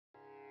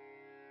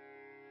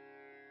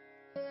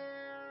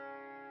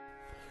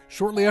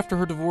Shortly after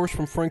her divorce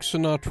from Frank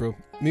Sinatra,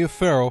 Mia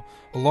Farrow,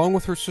 along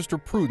with her sister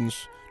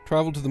Prudence,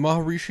 traveled to the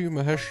Maharishi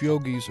Mahesh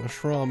Yogi's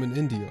ashram in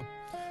India.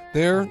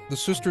 There, the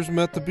sisters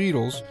met the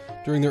Beatles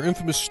during their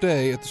infamous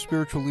stay at the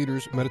spiritual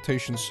leader's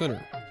meditation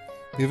center.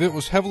 The event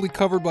was heavily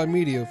covered by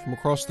media from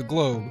across the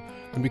globe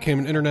and became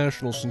an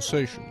international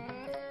sensation.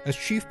 As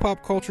chief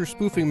pop culture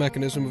spoofing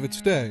mechanism of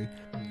its day,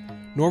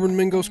 Norman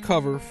Mingo's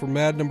cover for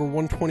Mad No.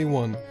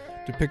 121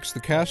 depicts the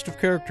cast of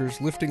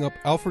characters lifting up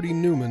Alfred E.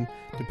 Newman,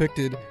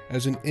 depicted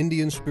as an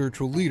Indian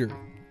spiritual leader.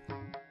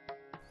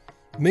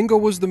 Mingo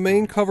was the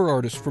main cover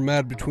artist for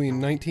Mad between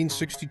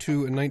 1962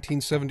 and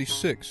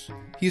 1976.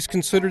 He is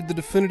considered the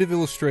definitive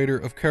illustrator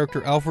of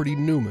character Alfred E.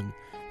 Newman,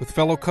 with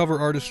fellow cover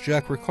artists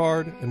Jack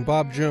Ricard and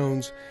Bob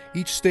Jones,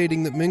 each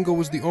stating that Mingo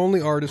was the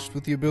only artist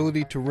with the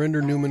ability to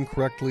render Newman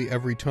correctly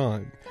every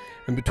time.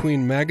 And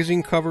between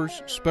magazine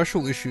covers,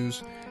 special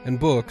issues, and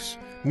books,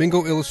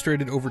 Mingo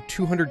illustrated over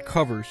 200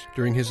 covers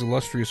during his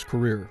illustrious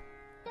career.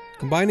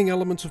 Combining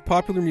elements of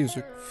popular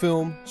music,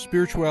 film,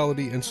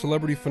 spirituality, and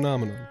celebrity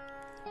phenomenon,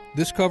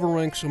 this cover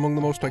ranks among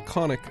the most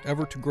iconic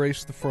ever to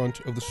grace the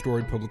front of the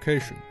storied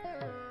publication.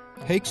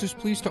 Hake is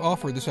pleased to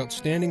offer this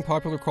outstanding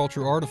popular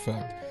culture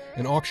artifact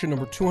in auction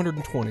number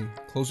 220,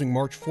 closing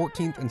March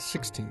 14th and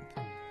 16th.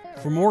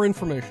 For more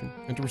information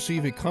and to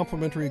receive a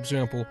complimentary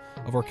example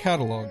of our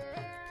catalog,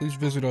 please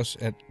visit us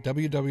at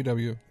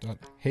www.hakes.com.